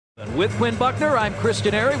With Quinn Buckner, I'm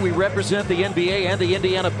Kristen Airy. We represent the NBA and the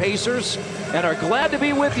Indiana Pacers and are glad to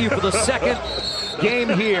be with you for the second game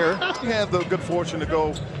here. We had the good fortune to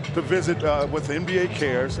go to visit with NBA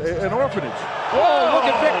Cares, an orphanage. Oh, look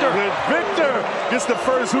at Victor. Victor gets the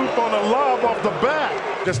first hoop on a lob off the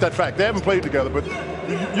bat. Just that fact, they haven't played together, but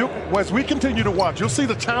as we continue to watch, you'll see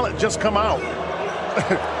the talent just come out.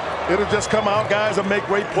 It'll just come out. Guys will make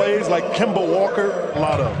great plays like Kemba Walker, a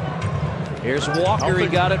lot of them. Here's Walker. He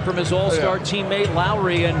got it from his all-star teammate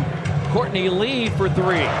Lowry, and Courtney Lee for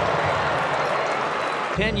three.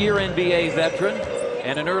 10-year NBA veteran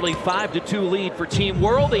and an early 5-2 lead for Team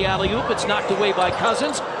World. The alley-oop, it's knocked away by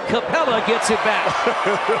Cousins. Capella gets it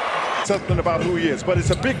back. Something about who he is, but it's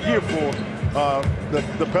a big year for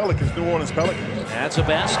the Pelicans, New Orleans Pelicans. That's a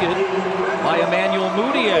basket by Emmanuel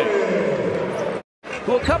Mudiay,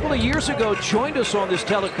 who a couple of years ago joined us on this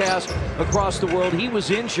telecast across the world. He was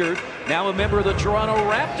injured, now a member of the Toronto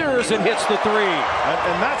Raptors, and hits the three.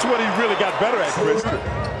 And that's what he really got better at, Chris.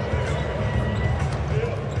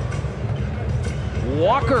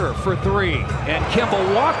 Walker for three, and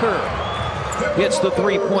Kemba Walker hits the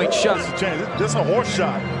three-point shot. This is a horse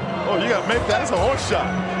shot. Oh, you got to make that. It's a horse shot.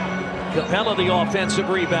 Capella the offensive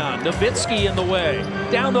rebound. Nowitzki in the way.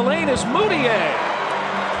 Down the lane is Mudiay.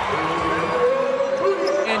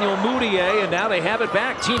 Mudiay, and now they have it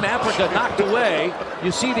back. Team Africa knocked away.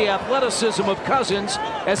 You see the athleticism of Cousins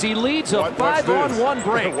as he leads a 5-on-1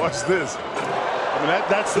 break. Watch this. I mean,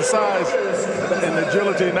 that's the size and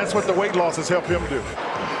agility, and that's what the weight loss has helped him do.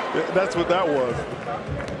 That's what that was.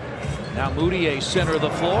 Now Mudiay center of the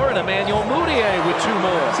floor, and Emmanuel Mudiay with two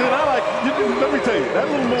more. See, let me tell you, that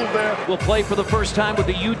little move there. Will play for the first time with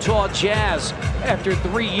the Utah Jazz after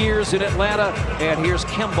 3 years in Atlanta. And here's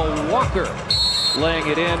Kemba Walker laying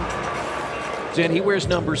it in. Then he wears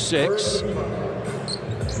number 6.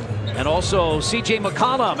 And also C.J.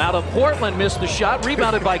 McCollum out of Portland missed the shot,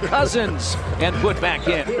 rebounded by Cousins and put back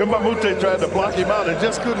in. Mbamute tried to block him out and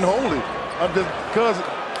just couldn't hold him.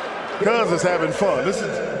 Cousins is having fun.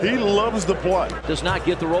 He loves the play. Does not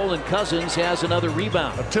get the roll, and Cousins has another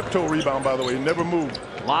rebound. A tiptoe rebound, by the way. He never moved.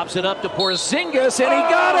 Lobs it up to Porzingis, and he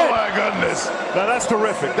got it. Oh, my goodness. Now, that's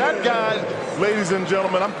terrific. That guy, ladies and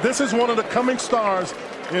gentlemen, this is one of the coming stars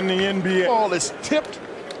in the NBA. Ball is tipped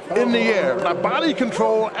in the air. Now, body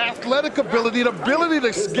control, athletic ability, the ability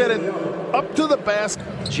to get it up to the basket.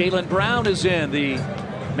 Jaylen Brown is in, the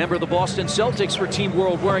member of the Boston Celtics for Team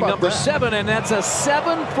World, wearing number 7, and that's a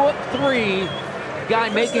 7'3" guy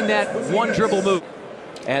making that one dribble move.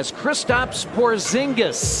 As Kristaps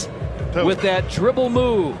Porzingis with that dribble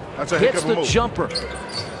move hits the jumper.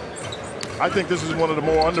 I think this is one of the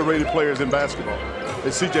more underrated players in basketball.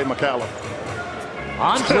 It's C.J. McCollum.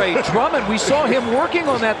 Andre Drummond, we saw him working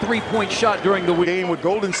on that three-point shot during the game with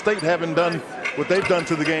Golden State having done what they've done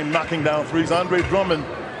to the game, knocking down threes. Andre Drummond,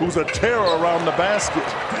 who's a terror around the basket.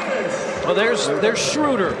 Well, there's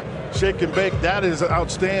Schroeder. Shake and bake, that is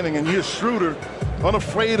outstanding. And here's Schroeder,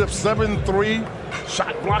 unafraid of 7'3",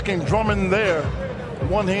 shot blocking Drummond there.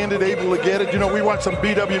 One-handed, able to get it. You know, we watch some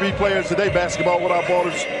BWB players today, basketball with our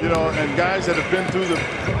ballers, you know, and guys that have been through the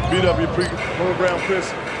BWB program, Chris,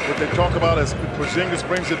 what they talk about as Porzingis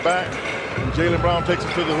brings it back and Jaylen Brown takes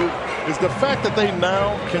it to the hoop, is the fact that they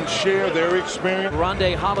now can share their experience.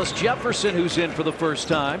 Rondae Hollis-Jefferson, who's in for the first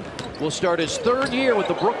time, will start his 3rd year with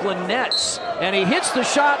the Brooklyn Nets, and he hits the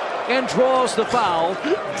shot and draws the foul.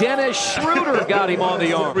 Dennis Schroeder got him on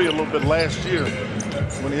the arm. A little bit last year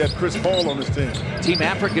when he had Chris Paul on his team. Team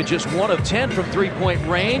Africa just 1 of 10 from three-point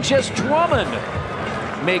range as Drummond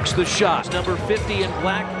makes the shot. Number 50 in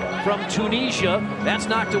black from Tunisia. That's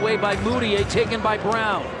knocked away by Mudiay, taken by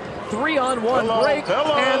Brown. 3-on-1 break,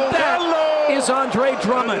 and that is Andre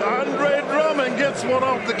Drummond. Andre Drummond gets one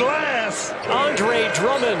off the glass. Andre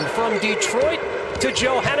Drummond from Detroit to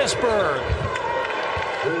Johannesburg.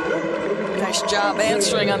 Nice job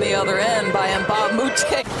answering on the other end by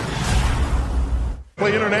Mbamute.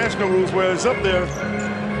 Play international rules where it's up there.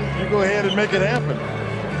 You go ahead and make it happen.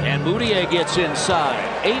 And Mudiay gets inside.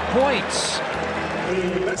 8 points.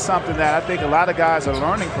 That's something that I think a lot of guys are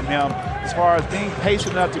learning from him as far as being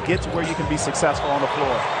patient enough to get to where you can be successful on the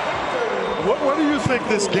floor. What do you think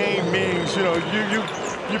this game means? You know,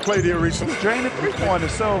 you played here recently. Draining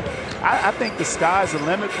three-pointers, so I think the sky's the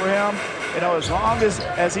limit for him. You know, as long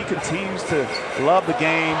as he continues to love the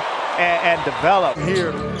game and develop.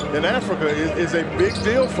 Here in Africa is a big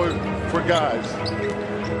deal for guys.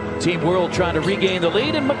 Team World trying to regain the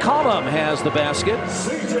lead, and McCollum has the basket.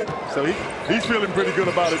 So he's feeling pretty good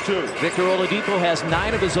about it too. Victor Oladipo has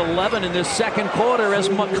 9 of his 11 in this second quarter as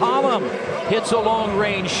McCollum hits a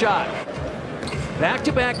long-range shot.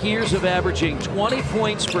 Back-to-back years of averaging 20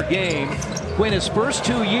 points per game. Quinn, his first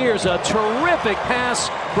 2 years, a terrific pass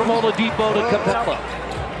from Oladipo to Capella.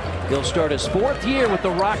 He'll start his 4th year with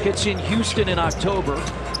the Rockets in Houston in October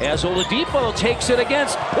as Oladipo takes it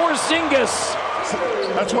against Porzingis.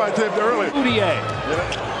 That's why I did earlier. Mudiay.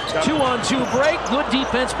 2-on-2 break. Good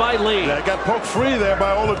defense by Lee. Yeah, got poked free there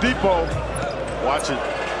by Oladipo. Watch it.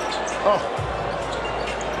 Oh,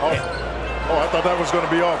 I thought that was going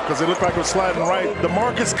to be off because it looked like it was sliding right.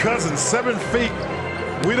 DeMarcus Cousins, 7 feet.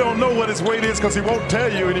 We don't know what his weight is because he won't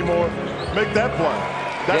tell you anymore. Make that play.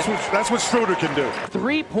 That's what Schroeder can do.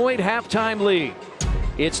 3-point halftime lead.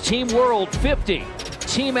 It's Team World 50,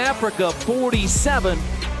 Team Africa 47.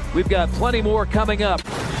 We've got plenty more coming up.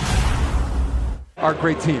 Are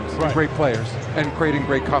great teams, and great players, and creating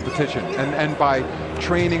great competition. And by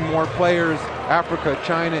training more players, Africa,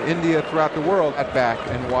 China, India, throughout the world, at back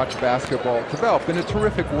and watch basketball develop in a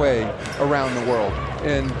terrific way around the world.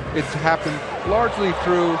 And it's happened largely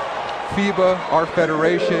through FIBA, our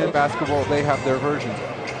federation, basketball, they have their versions.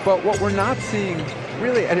 But what we're not seeing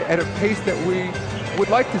really at a pace that we would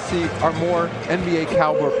like to see are more NBA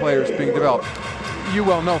caliber players being developed. You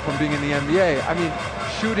well know from being in the NBA, I mean,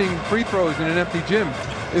 shooting free throws in an empty gym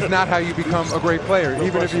is not how you become a great player.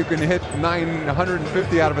 Even if you can hit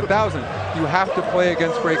 950 out of 1,000, you have to play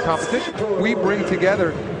against great competition. We bring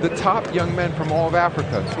together the top young men from all of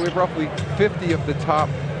Africa. So we have roughly 50 of the top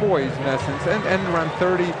boys in essence, and around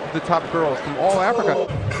 30 of the top girls from all Africa.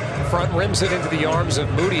 Front rims it into the arms of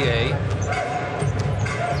Mudiay.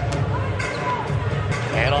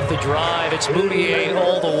 And off the drive, it's Mudiay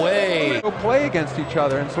all the way. Go play against each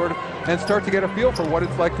other and start to get a feel for what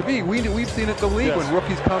it's like to be. We've seen it in the league when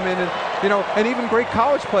rookies come in and even great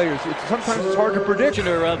college players. Sometimes it's hard to predict.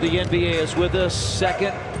 Commissioner of the NBA is with us.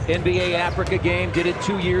 Second NBA Africa game. Did it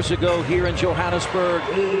 2 years ago here in Johannesburg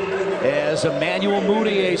as Emmanuel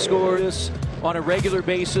Mudiay scores on a regular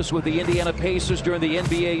basis with the Indiana Pacers during the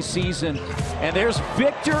NBA season. And there's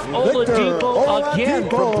Victor Oladipo again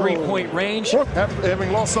from 3-point range.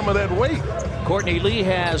 Having lost some of that weight. Courtney Lee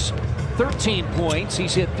has 13 points.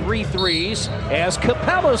 He's hit 3 threes as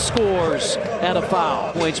Capella scores and a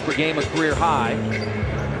foul. Points per game, a career high.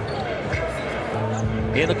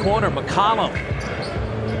 In the corner, McCollum.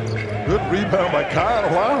 Good rebound by Kyle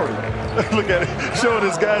Lowry. Look at it, showing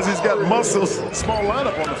his guys he's got muscles. Small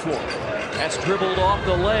lineup on the floor. That's dribbled off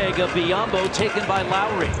the leg of Biyombo, taken by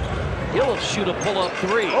Lowry. He'll shoot a pull-up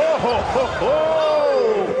 3.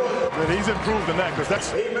 And he's improved in that because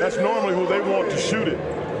that's normally who they want to shoot it.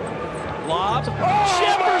 Lob.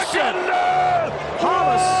 Jefferson!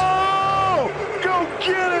 Hollis. Go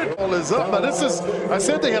get it! Ball is up. Now this is, I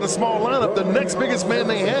said they had a small lineup. The next biggest man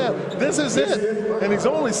they have. This is it. And he's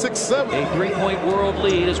only 6'7". A 3-point world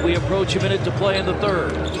lead as we approach a minute to play in the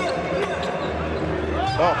third.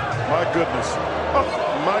 Oh, my goodness. Oh,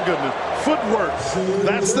 my goodness. Footwork.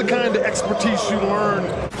 That's the kind of expertise you learn.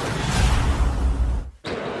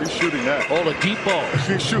 He's shooting that. Oladipo.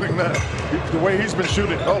 He's shooting that. The way he's been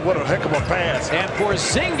shooting. Oh, what a heck of a pass. And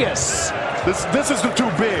Porzingis. This is the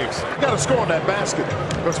two bigs. You got to score on that basket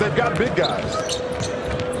because they've got big guys.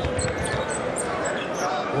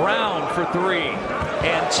 Brown for 3.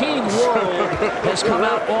 And Team World has come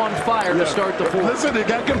out on fire to start the fourth. Listen, they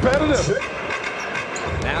got competitive.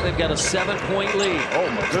 Now they've got a 7-point lead. Oh,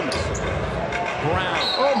 my goodness. Brown.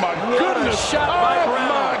 Oh, my goodness. What a shot by Brown.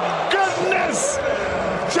 Oh, my goodness.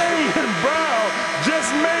 Jaylen Brown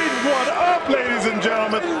just made one up, ladies and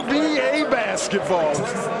gentlemen. NBA basketball.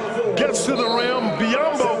 Gets to the rim.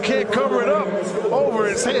 Biyombo can't cover it up. Over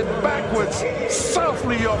his head, backwards,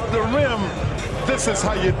 softly off the rim. This is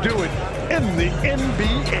how you do it in the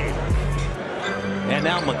NBA. And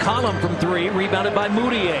now McCollum from 3, rebounded by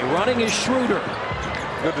Mudiay. Running is Schroeder.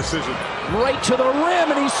 Good decision. Right to the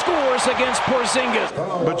rim, and he scores against Porzingis.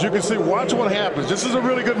 But you can see, watch what happens. This is a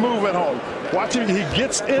really good move at home. Watch him, he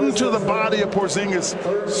gets into the body of Porzingis.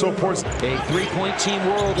 So a 3-point Team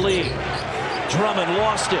World lead. Drummond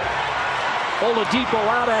lost it. Oladipo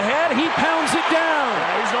out ahead. He pounds it down.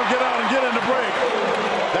 Yeah, he's going to get out and get in the break.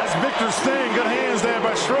 That's Victor Sting. Good hands there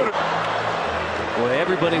by Schroeder. Boy,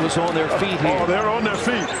 everybody was on their feet here. Oh, they're on their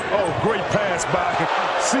feet. Oh, great pass by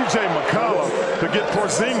C.J. McCollum to get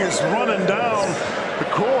Porzingis running down the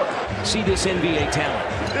court. See this NBA talent.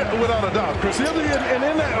 Yeah, without a doubt, Chris. And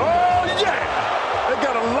in that, oh, yeah! They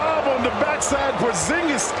got a lob on the backside.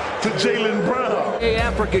 Porzingis to Jaylen Brown. A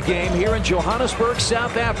Africa game here in Johannesburg,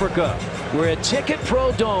 South Africa. We're at Ticket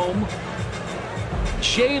Pro Dome.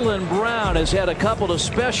 Jaylen Brown has had a couple of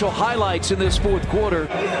special highlights in this fourth quarter.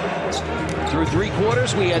 Through 3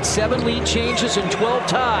 quarters, we had 7 lead changes and 12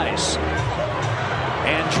 ties.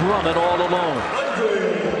 And Drummond all alone.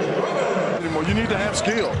 You need to have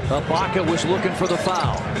skill. Ibaka was looking for the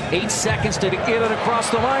foul. 8 seconds to get it across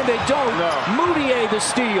the line. They don't. No. Moutier the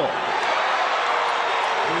steal.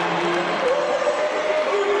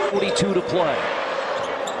 42 to play.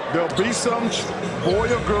 There'll be some boy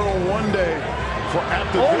or girl one day for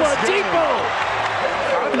after this game. Oladipo!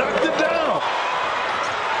 I knocked it down.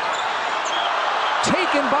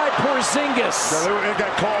 Taken by Porzingis. It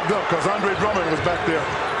got clogged up because Andre Drummond was back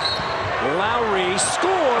there. Lowry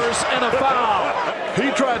scores and a foul.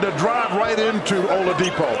 He tried to drive right into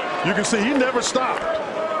Oladipo. You can see he never stopped.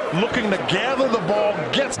 Looking to gather the ball,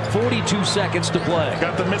 gets 42 seconds to play.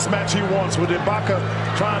 got the mismatch he wants with Ibaka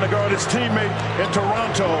trying to guard his teammate in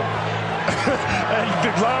Toronto.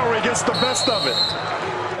 And Lowry gets the best of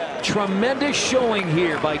it. Tremendous showing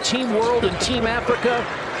here by Team World and Team Africa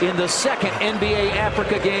in the second NBA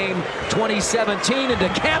Africa game 2017. And to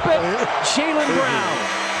cap it, Jaylen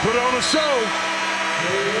Brown. Put on a show.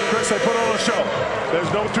 Chris, they put on a show.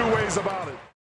 There's no two ways about it.